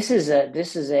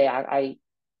 I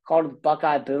call it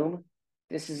Buckeye Boom.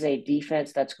 This is a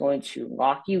defense that's going to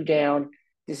lock you down.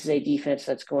 This is a defense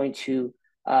that's going to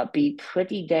be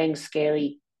pretty dang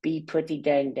scary, be pretty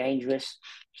dang dangerous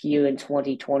here in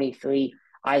 2023.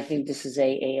 I think this is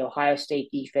a Ohio State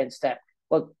defense that,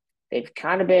 look, they've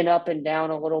kind of been up and down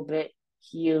a little bit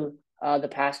here the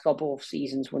past couple of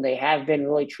seasons when they have been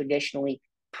really traditionally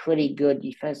pretty good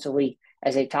defensively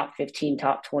as a top 15,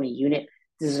 top 20 unit.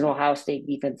 This is an Ohio State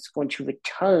defense that's going to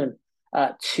return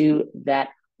to that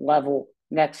level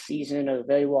next season, or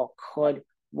very well could,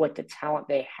 with the talent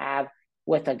they have,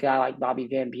 with a guy like Bobby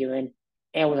Van Buren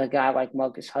and with a guy like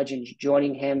Marcus Hudgens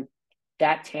joining him.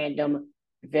 That tandem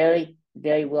very,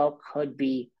 very well could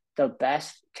be the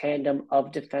best tandem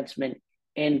of defensemen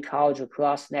in college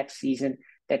lacrosse next season.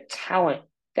 The talent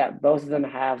that both of them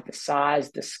have, the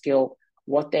size, the skill,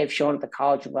 what they've shown at the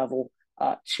college level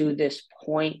to this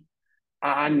point,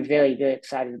 I'm very, very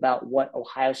excited about what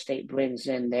Ohio State brings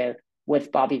in there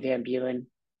with Bobby Van Buren,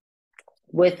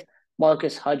 with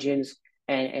Marcus Hudgens,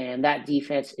 and that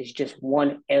defense is just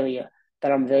one area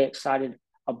that I'm very excited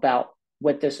about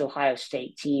with this Ohio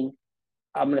State team.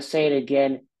 I'm going to say it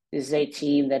again. This is a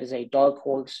team that is a dark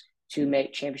horse to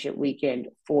make championship weekend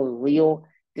for real.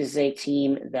 This is a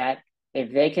team that,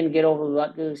 if they can get over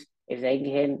Rutgers, if they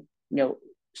can,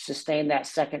 sustain that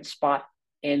second spot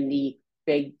in the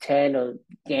Big Ten or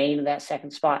gain that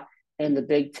second spot in the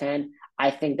Big Ten, I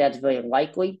think that's very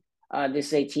likely. This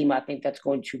is a team I think that's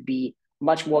going to be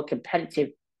much more competitive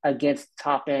against the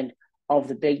top end of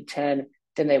the Big Ten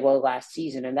than they were last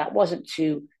season. And that wasn't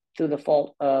through the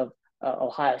fault of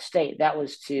Ohio State. That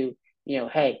was to,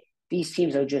 hey, these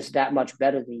teams are just that much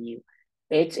better than you.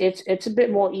 It's a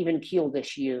bit more even keel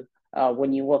this year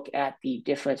when you look at the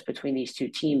difference between these two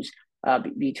teams,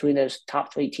 between those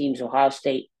top three teams, Ohio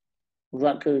State,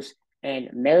 Rutgers, and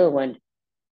Maryland.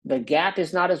 The gap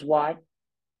is not as wide.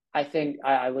 I think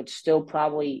I would still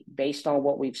probably, based on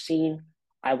what we've seen,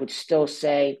 I would still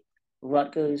say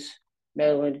Rutgers,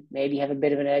 Maryland maybe have a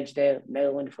bit of an edge there.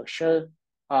 Maryland for sure.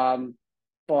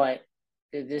 But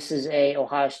this is a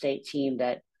Ohio State team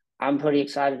that I'm pretty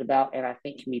excited about, and I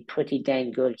think can be pretty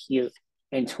dang good here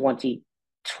in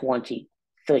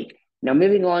 2023. Now,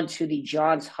 moving on to the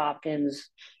Johns Hopkins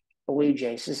Blue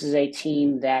Jays. This is a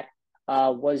team that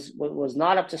was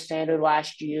not up to standard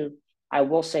last year. I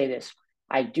will say this.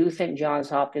 I do think Johns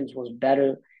Hopkins was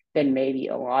better than maybe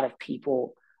a lot of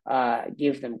people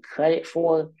give them credit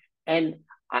for. And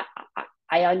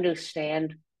I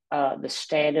understand the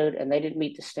standard, and they didn't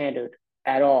meet the standard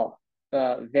at all,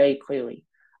 very clearly.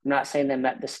 I'm not saying they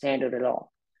met the standard at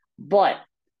all. But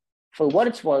for what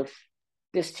it's worth,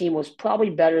 this team was probably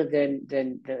better than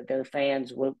their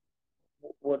fans would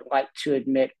like to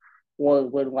admit or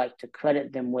would like to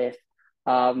credit them with.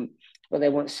 But they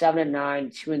went 7-9,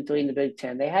 2-3 in the Big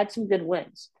Ten. They had some good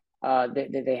wins.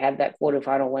 They had that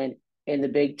quarterfinal win in the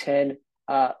Big Ten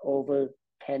over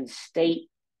Penn State,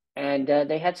 and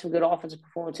they had some good offensive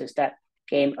performances that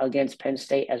game against Penn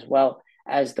State as well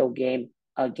as the game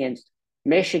against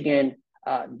Michigan.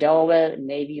 Delaware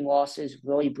Navy losses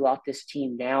really brought this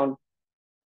team down.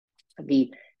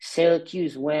 The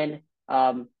Syracuse win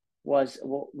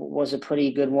was a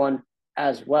pretty good one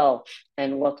as well.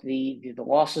 And look, the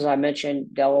losses I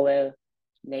mentioned, Delaware,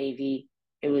 Navy,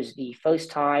 it was the first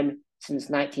time since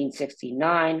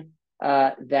 1969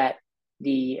 that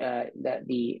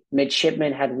the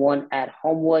midshipmen had won at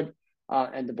Homewood,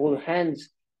 and the Blue Hens,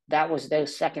 that was their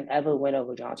second ever win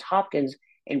over Johns Hopkins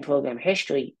in program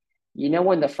history. You know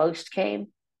when the first came?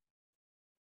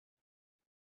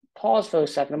 Pause for a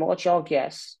second. I'm going to let y'all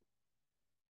guess.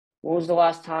 When was the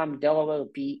last time Delaware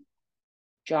beat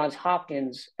Johns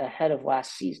Hopkins ahead of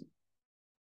last season?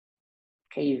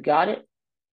 Okay, you've got it.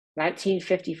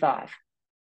 1955.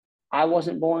 I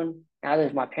wasn't born. Neither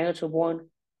of my parents were born.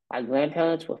 My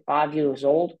grandparents were 5 years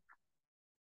old.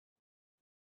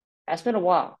 That's been a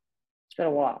while. It's been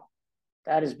a while.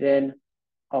 That has been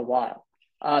a while.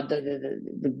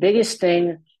 The biggest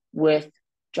thing with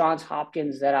Johns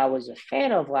Hopkins that I was a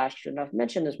fan of last year, and I've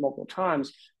mentioned this multiple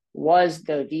times, was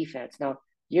their defense. Now,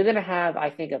 you're going to have, I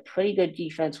think, a pretty good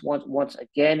defense once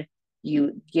again.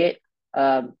 You get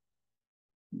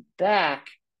back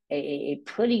a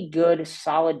pretty good,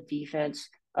 solid defense.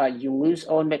 You lose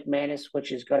Owen McManus,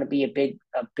 which is going to be a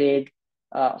big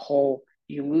hole.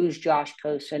 you lose Josh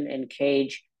Cosin and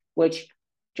Cage, which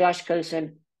Josh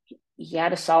Cosin, he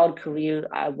had a solid career.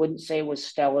 I wouldn't say it was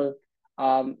stellar.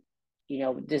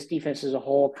 This defense as a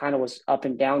whole kind of was up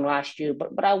and down last year,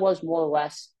 but I was more or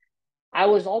less, I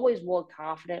was always more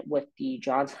confident with the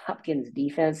Johns Hopkins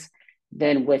defense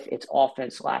than with its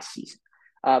offense last season.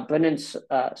 Brendan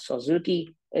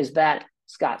Suzuki is back.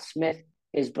 Scott Smith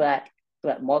is back.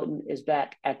 Brett Martin is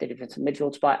back at the defensive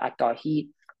midfield spot. I thought he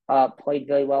played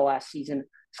very well last season.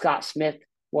 Scott Smith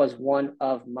was one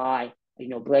of my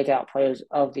breakout players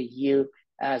of the year,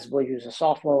 as he was a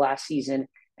sophomore last season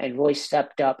and really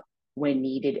stepped up when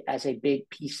needed as a big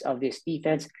piece of this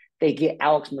defense. They get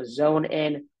Alex Mazzone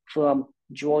in from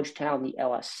Georgetown, the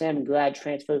LSM grad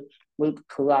transfer. Luke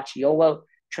Caracciolo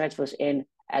transfers in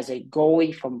as a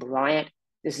goalie from Bryant.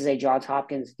 This is a Johns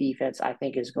Hopkins defense I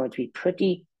think is going to be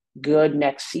pretty good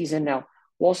next season. Now,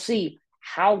 we'll see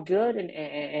how good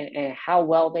and how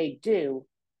well they do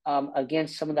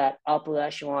against some of that upper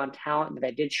echelon talent that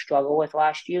they did struggle with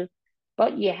last year.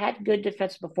 But you had good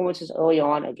defensive performances early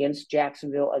on against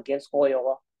Jacksonville, against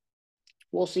Loyola.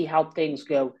 We'll see how things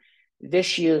go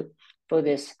this year for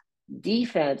this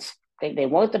defense. They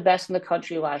weren't the best in the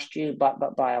country last year,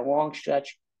 but by a long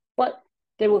stretch. But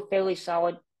they were fairly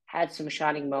solid, had some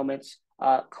shining moments,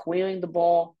 clearing the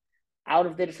ball out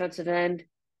of the defensive end.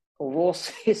 We'll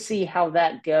see how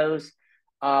that goes.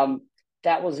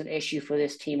 That was an issue for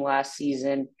this team last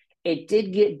season. It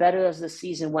did get better as the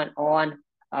season went on,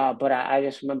 but I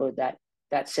just remember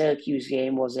that Syracuse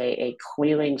game was a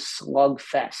clearing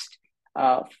slugfest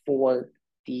for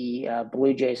the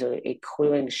Blue Jays, a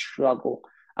clearing struggle,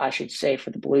 I should say,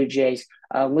 for the Blue Jays.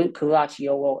 Luke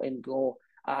Caracciolo in goal.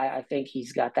 I think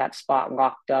he's got that spot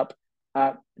locked up.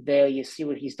 There, you see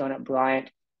what he's done at Bryant,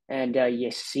 and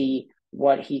you see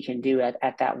what he can do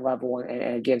at that level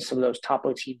and against some of those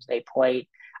topper teams they played.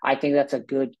 I think that's a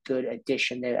good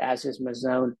addition there, as is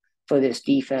Mazzone for this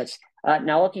defense.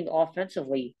 Now, looking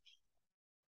offensively,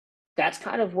 that's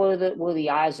kind of where the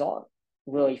eyes are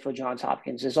really for Johns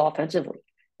Hopkins is offensively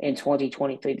in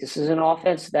 2023. This is an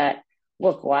offense that,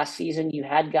 look, last season you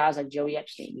had guys like Joey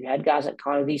Epstein, you had guys like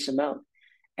Connor DeSimone,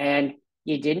 and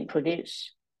you didn't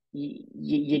produce.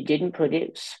 You didn't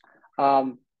produce.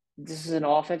 This is an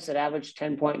offense that averaged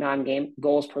 10.9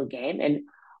 goals per game. And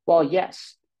while,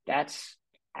 yes, that's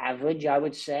average, I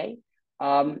would say.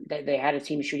 They had a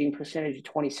team shooting percentage of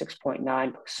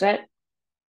 26.9%.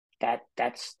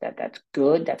 That's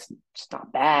good. It's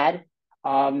not bad.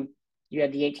 You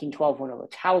had the 18-12 win over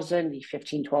Towson, the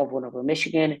 15-12 win over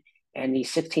Michigan, and the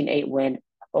 16-8 win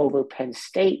over Penn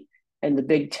State in the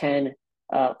Big Ten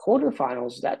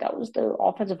quarterfinals. That was the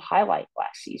offensive highlight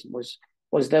last season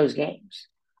was those games.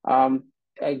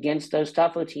 Against those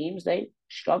tougher teams, they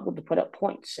struggled to put up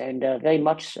points, and very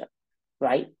much so,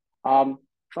 right?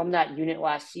 From that unit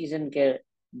last season, Garrett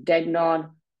Degnan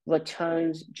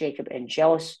returns, Jacob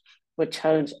Angelis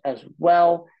returns as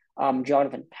well.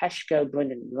 Jonathan Peshko,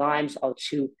 Brendan Grimes are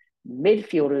two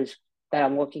midfielders that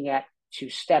I'm looking at to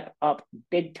step up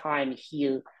big time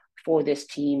here for this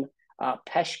team.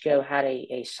 Peshko had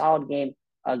a solid game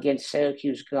against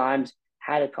Syracuse. Grimes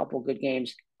had a couple good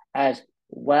games as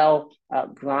well.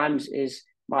 Grimes is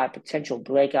my potential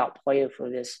breakout player for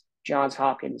this Johns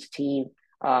Hopkins team.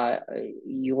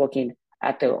 You're looking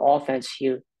at their offense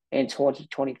here in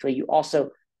 2023. You also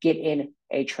get in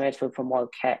a transfer from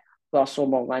Marquette. Russell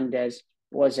Melendez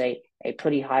was a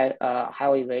pretty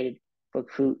highly rated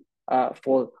recruit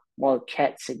for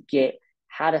Marquette to get.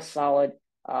 Had a solid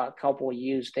couple of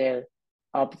years there,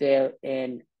 up there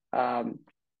in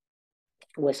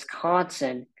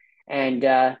Wisconsin,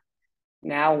 and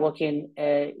now looking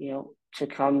to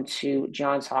come to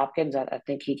Johns Hopkins. I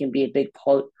think he can be a big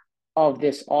part of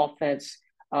this offense.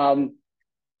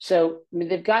 So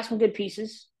they've got some good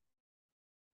pieces,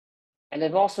 and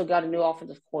they've also got a new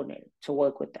offensive coordinator to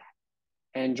work with that.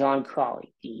 And John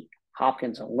Crawley, the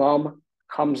Hopkins alum,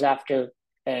 comes after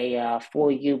a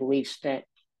 4-year relief stint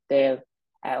there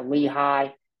at Lehigh.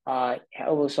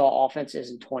 Oversaw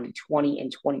offenses in 2020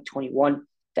 and 2021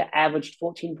 that averaged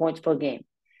 14 points per game.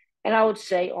 And I would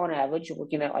say, on average,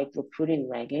 looking at like recruiting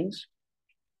rankings,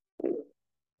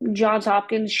 Johns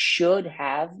Hopkins should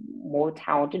have more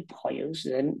talented players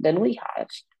than Lehigh.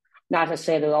 Not to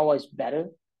say they're always better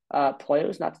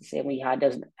players, not to say Lehigh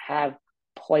doesn't have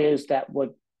players that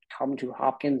would come to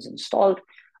Hopkins and start,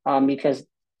 because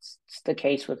it's the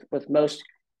case with most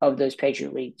of those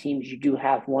Patriot League teams. You do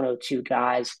have one or two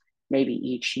guys, maybe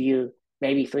each year,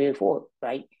 maybe 3 or 4,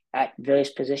 right, at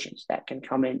various positions that can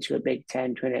come into a Big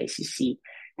Ten, to an ACC,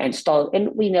 and start. And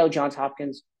we know Johns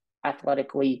Hopkins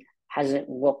athletically hasn't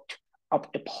looked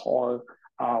up to par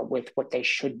with what they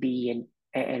should be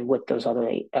and with those other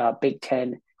Big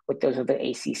Ten, with those other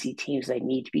ACC teams they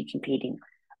need to be competing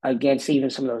against. Even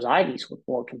some of those Ivies look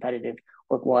more competitive,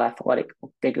 look more athletic,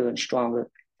 look bigger and stronger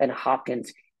than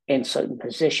Hopkins in certain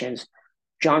positions.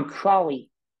 John Crawley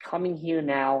coming here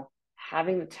now,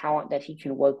 having the talent that he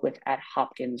can work with at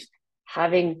Hopkins,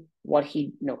 having what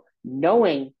he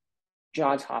knowing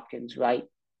Johns Hopkins, right?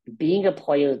 Being a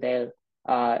player there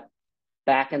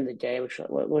back in the day, which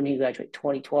when he graduated,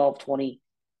 2012,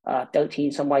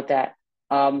 2013, something like that.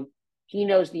 He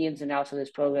knows the ins and outs of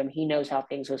this program. He knows how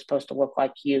things are supposed to look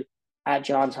like here at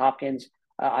Johns Hopkins.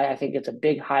 I think it's a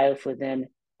big hire for them,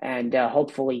 and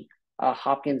hopefully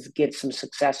Hopkins gets some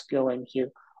success going here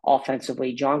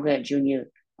offensively. John Grant Jr.,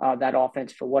 that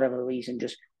offense, for whatever reason,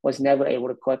 just was never able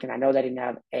to click, and I know they didn't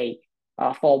have a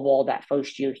fall ball that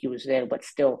first year he was there, but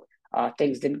still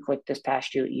things didn't click this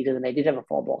past year either, and they did have a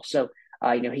fall ball. So,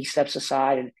 he steps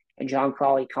aside, and John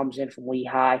Crawley comes in from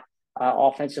Lehigh.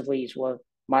 Offensively is where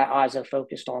my eyes are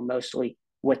focused on mostly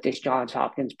with this Johns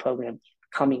Hopkins program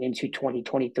coming into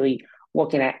 2023,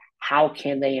 looking at how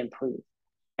can they improve.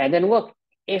 And then look,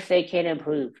 if they can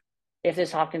improve, if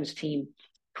this Hopkins team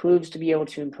proves to be able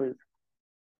to improve,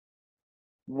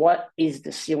 what is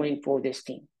the ceiling for this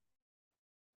team?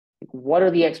 What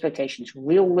are the expectations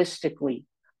realistically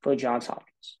for Johns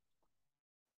Hopkins?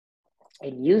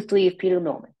 In year 3 of Peter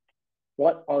Millman,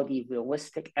 what are the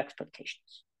realistic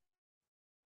expectations?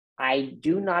 I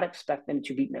do not expect them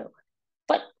to beat Maryland,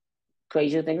 but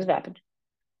crazier things have happened.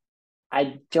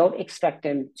 I don't expect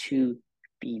them to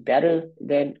be better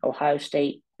than Ohio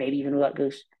State, maybe even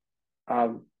Rutgers.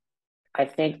 I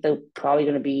think they're probably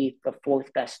going to be the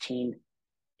 4th best team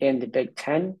in the Big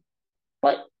Ten,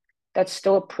 but that's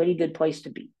still a pretty good place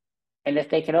to be. And if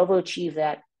they can overachieve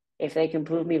that, if they can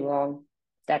prove me wrong,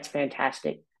 that's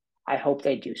fantastic. I hope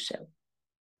they do so.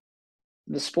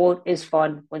 The sport is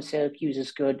fun when Syracuse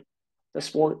is good. The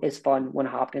sport is fun when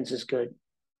Hopkins is good.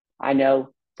 I know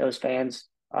those fans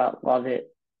love it.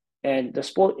 And the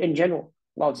sport in general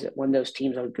loves it when those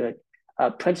teams are good.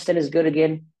 Princeton is good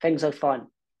again. Things are fun.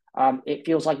 It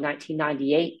feels like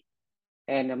 1998.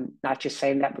 And I'm not just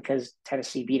saying that because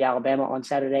Tennessee beat Alabama on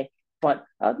Saturday, but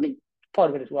part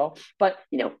of it as well. But,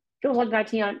 feels like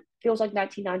 1998. Feels like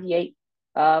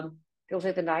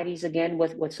the 90s again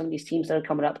with some of these teams that are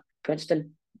coming up.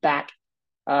 Princeton back.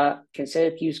 Can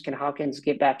Syracuse, can Hopkins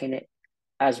get back in it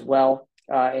as well?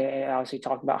 And obviously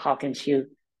talking about Hopkins here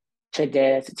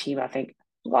today. It's a team, I think,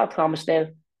 a lot of promise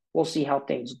there. We'll see how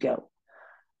things go.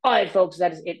 All right, folks,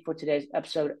 that is it for today's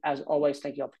episode. As always,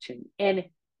 thank you all for tuning in.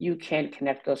 You can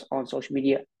connect us on social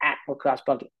media at Lacrosse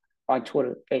Bucket on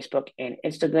Twitter, Facebook, and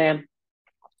Instagram.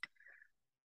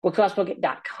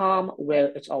 LacrosseBucket.com, where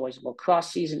it's always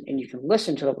lacrosse season, and you can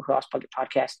listen to the Lacrosse Bucket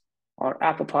podcast on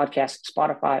Apple Podcasts,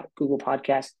 Spotify, Google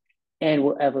Podcasts, and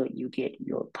wherever you get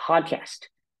your podcast.